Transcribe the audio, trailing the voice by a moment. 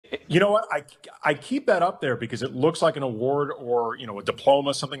You know what? I keep that up there because it looks like an award or, a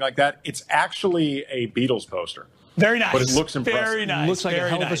diploma, something like that. It's actually a Beatles poster. Very nice. But it looks impressive. Very nice. Looks like very a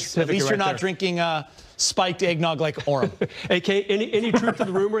hell of a nice. certificate. At least you're right not there. drinking spiked eggnog like Orem. AK, any truth to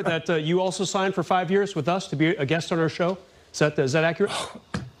the rumor that you also signed for 5 years with us to be a guest on our show? Is that accurate?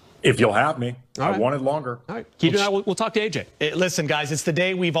 If you'll have me. All I right. want it longer. All right. Keith and I, we'll talk to AJ. Listen, guys, it's the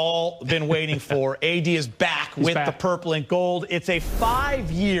day we've all been waiting for. AD is back with the purple and gold. It's a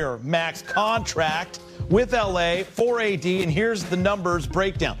 5-year max contract with LA for AD, and here's the numbers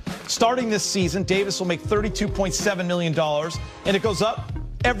breakdown. Starting this season, Davis will make $32.7 million, and it goes up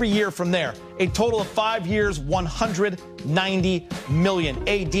every year from there. A total of 5 years, $190 million.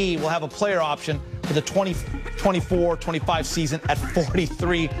 AD will have a player option for the 2024-25 season at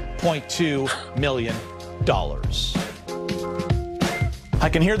 $43.2 million. I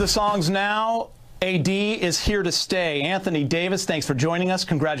can hear the songs now. AD is here to stay. Anthony Davis, thanks for joining us.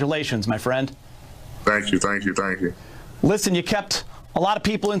 Congratulations, my friend. Thank you, thank you, thank you. Listen, you kept a lot of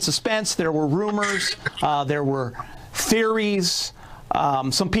people in suspense. There were rumors. There were theories.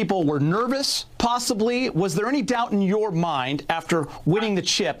 Some people were nervous, possibly. Was there any doubt in your mind after winning the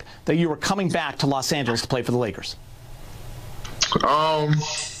chip that you were coming back to Los Angeles to play for the Lakers? I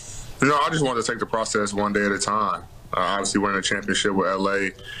just wanted to take the process one day at a time. Obviously, winning a championship with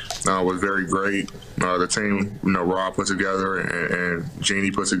LA was very great. The team, Rob put together and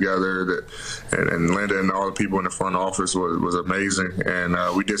Jeannie put together, and Linda and all the people in the front office was amazing. And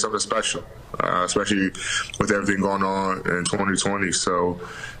we did something special, especially with everything going on in 2020. So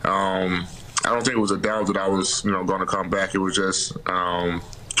I don't think it was a doubt that I was, going to come back. It was just trying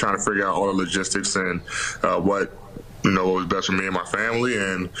to figure out all the logistics and what was best for me and my family.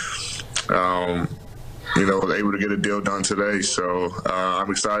 And was able to get a deal done today. So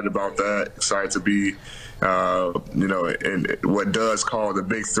I'm excited about that, excited to be, in what does call the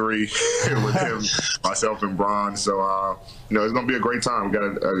big three with him, myself, and Bron. So, it's going to be a great time. We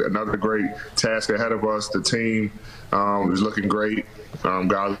got another great task ahead of us. The team is looking great.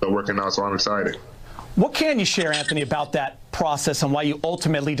 Guys are working out, so I'm excited. What can you share, Anthony, about that process and why you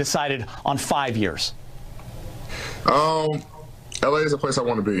ultimately decided on 5 years? LA is a place I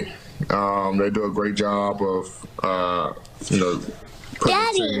want to be. They do a great job of,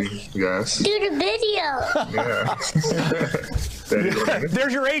 Daddy, yes. do the video. Yeah.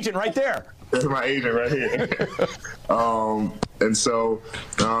 There's your agent right there. That's my agent right here. And so,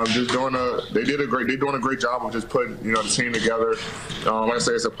 they're doing a great job of just putting, the team together. Like I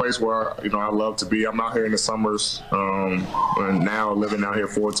say, it's a place where, I love to be. I'm out here in the summers, and now living out here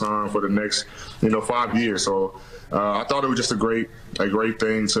full time for the next, 5 years. So, I thought it was just a great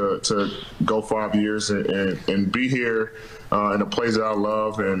thing to go 5 years and be here in a place that I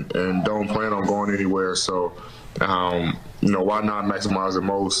love and don't plan on going anywhere. So, why not maximize the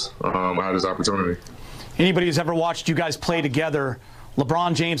most out of this opportunity? Anybody who's ever watched you guys play together,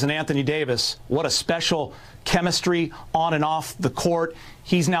 LeBron James and Anthony Davis, what a special chemistry on and off the court.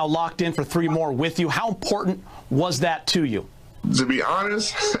 He's now locked in for 3 more with you. How important was that to you? To be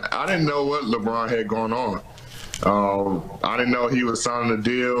honest, I didn't know what LeBron had going on. I didn't know he was signing a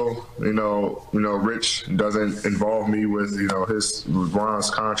deal. Rich doesn't involve me with, his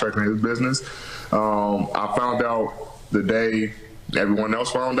LeBron's contract and his business. I found out the day everyone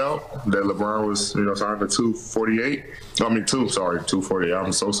else found out that LeBron was, signed for 248. I'm so sorry,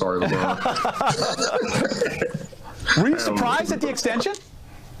 LeBron. Were you surprised at the extension?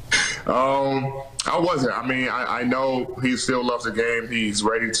 I wasn't. I know he still loves the game. He's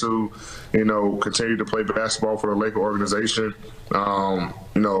ready to, continue to play basketball for the Laker organization.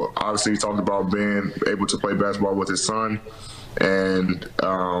 Obviously he talked about being able to play basketball with his son. And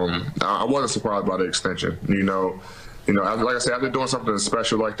I wasn't surprised by the extension. Like I said, after doing something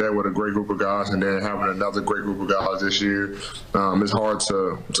special like that with a great group of guys and then having another great group of guys this year, it's hard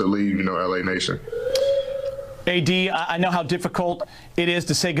to leave, LA Nation. AD, I know how difficult it is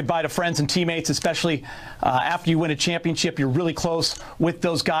to say goodbye to friends and teammates, especially after you win a championship. You're really close with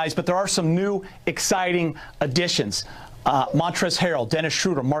those guys, but there are some new, exciting additions. Montrezl Harrell, Dennis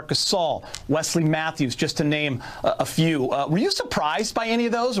Schroeder, Marc Gasol, Wesley Matthews, just to name a few. Were you surprised by any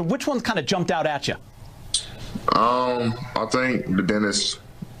of those, or which ones kind of jumped out at you? I think the Dennis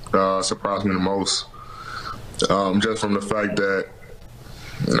surprised me the most, just from the fact that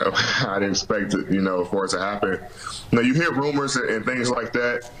I didn't expect it, for it to happen. You hear rumors and things like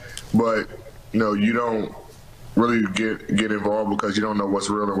that, but you don't really get involved because you don't know what's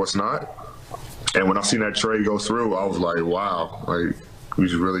real and what's not. And when I seen that trade go through, I was like, wow,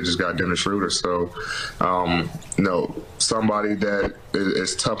 we really just got Dennis Schroeder. So, somebody that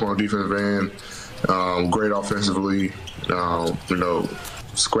is tough on the defensive end, great offensively,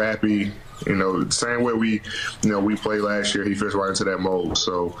 scrappy. The same way we played last year, he fits right into that mold.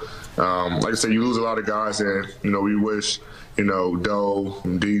 So, like I said, you lose a lot of guys, and we wish Doe,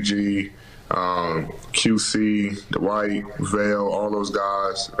 DG, QC, Dwight, Vale, all those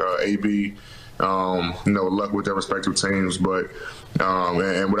guys, AB, luck with their respective teams. But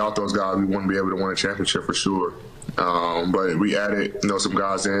and without those guys, we wouldn't be able to win a championship for sure. But we added some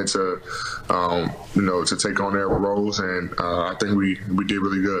guys in to to take on their roles, and I think we did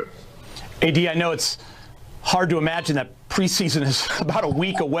really good. AD, I know it's hard to imagine that preseason is about a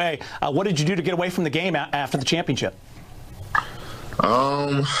week away. What did you do to get away from the game after the championship?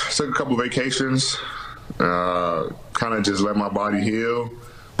 Took a couple vacations, kind of just let my body heal,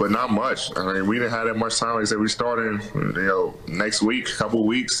 but not much. I mean, we didn't have that much time. Like I said, we started, next week, couple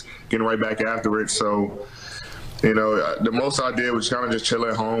weeks, getting right back after it. So, the most I did was kind of just chill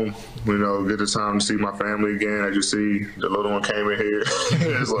at home, get the time to see my family again. As you see, the little one came in here,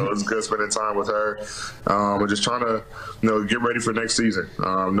 so it was good spending time with her. And just trying to, get ready for next season.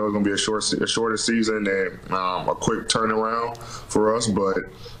 I know it's going to be a shorter season and a quick turnaround for us, but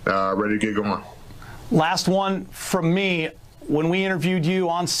ready to get going. Last one from me. When we interviewed you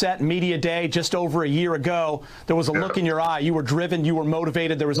on set Media Day just over a year ago, there was a look in your eye. You were driven, you were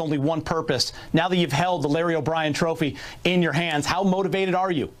motivated. There was only one purpose. Now that you've held the Larry O'Brien Trophy in your hands, how motivated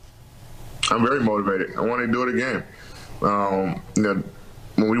are you? I'm very motivated. I want to do it again.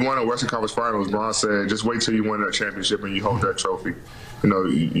 When we won the Western Conference Finals, LeBron said, just wait till you win that championship and you hold that trophy.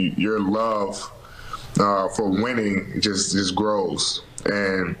 Your love for winning just grows.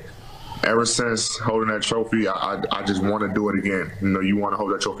 And ever since holding that trophy, I just want to do it again. You want to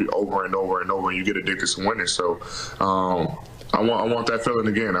hold that trophy over and over and over, and you get addicted to winning. So I want that feeling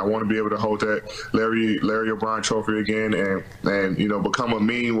again. I want to be able to hold that Larry O'Brien Trophy again, and become a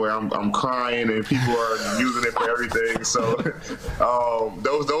meme where I'm crying and people are using it for everything. So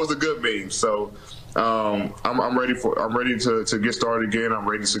those are good memes. So I'm ready to get started again. I'm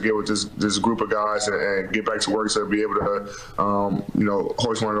ready to get with this group of guys and get back to work to be able to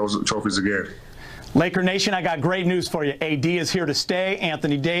hoist one of those trophies again. Laker Nation, I got great news for you. AD is here to stay.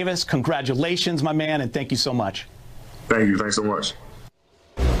 Anthony Davis, congratulations, my man, and thank you so much. Thank you. Thanks so much.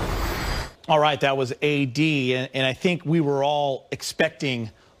 All right, that was AD, and I think we were all expecting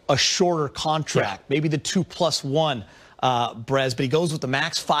a shorter contract, maybe the 2+1. Brez, but he goes with the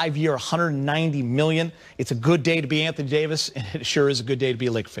max 5-year, $190 million. It's a good day to be Anthony Davis, and it sure is a good day to be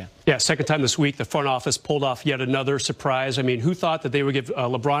a Laker fan. Yeah, second time this week, the front office pulled off yet another surprise. I mean, who thought that they would give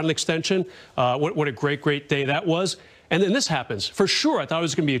LeBron an extension? What a great day that was. And then this happens. For sure, I thought it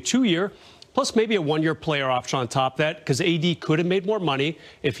was going to be a 2-year. Plus maybe a 1-year player option on top of that, because AD could have made more money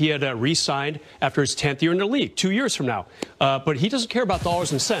if he had re-signed after his 10th year in the league 2 years from now. But he doesn't care about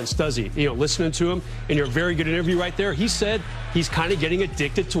dollars and cents, does he? Listening to him in your very good interview right there, he said he's kind of getting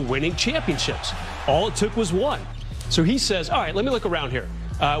addicted to winning championships. All it took was one. So he says, all right, let me look around here.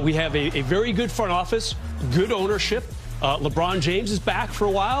 We have a very good front office, good ownership. LeBron James is back for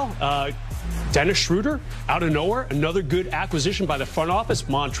a while. Dennis Schroeder, out of nowhere, another good acquisition by the front office.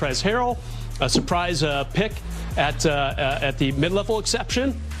 Montrezl Harrell, a surprise pick at the mid-level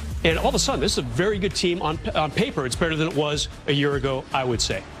exception. And all of a sudden, this is a very good team on paper. It's better than it was a year ago, I would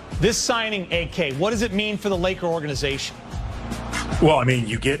say. This signing, AK, what does it mean for the Laker organization? Well, I mean,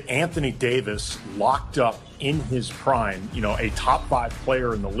 you get Anthony Davis locked up in his prime, a top 5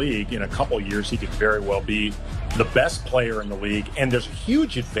 player in the league. In a couple of years, he could very well be the best player in the league. And there's a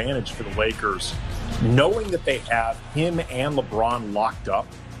huge advantage for the Lakers knowing that they have him and LeBron locked up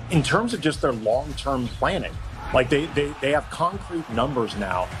in terms of just their long-term planning. Like they have concrete numbers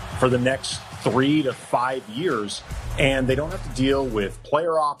now for the next 3 to 5 years, and they don't have to deal with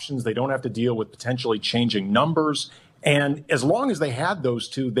player options. They don't have to deal with potentially changing numbers. And as long as they had those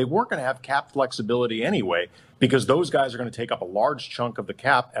two, they weren't going to have cap flexibility anyway, because those guys are going to take up a large chunk of the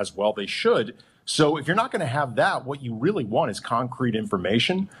cap, as well they should. So if you're not going to have that, what you really want is concrete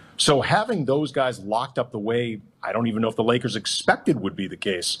information. So having those guys locked up the way I don't even know if the Lakers expected would be the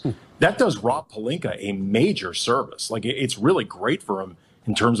case, that does Rob Pelinka a major service. Like, it's really great for him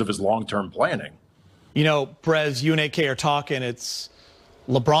in terms of his long-term planning. Brez, you and AK are talking. It's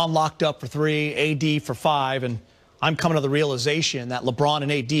LeBron locked up for 3, AD for 5, and I'm coming to the realization that LeBron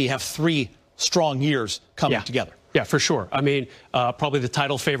and AD have 3 strong years coming together. Yeah, for sure. I mean, probably the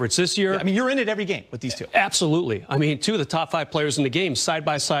title favorites this year. I mean, you're in it every game with these two. Absolutely. I mean, 2 of the top 5 players in the game side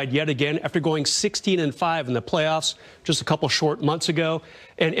by side yet again after going 16-5 in the playoffs just a couple short months ago.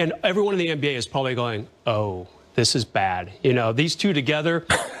 And everyone in the NBA is probably going, oh, this is bad. You know, these two together,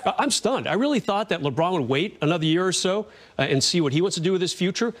 I'm stunned. I really thought that LeBron would wait another year or so and see what he wants to do with his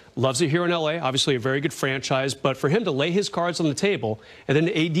future. Loves it here in L.A., obviously a very good franchise. But for him to lay his cards on the table and then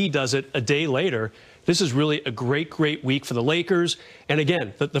AD does it a day later, this is really a great, great week for the Lakers. And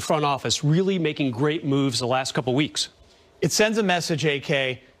again, the front office really making great moves the last couple weeks. It sends a message,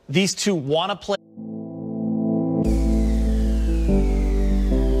 AK. These two want to play.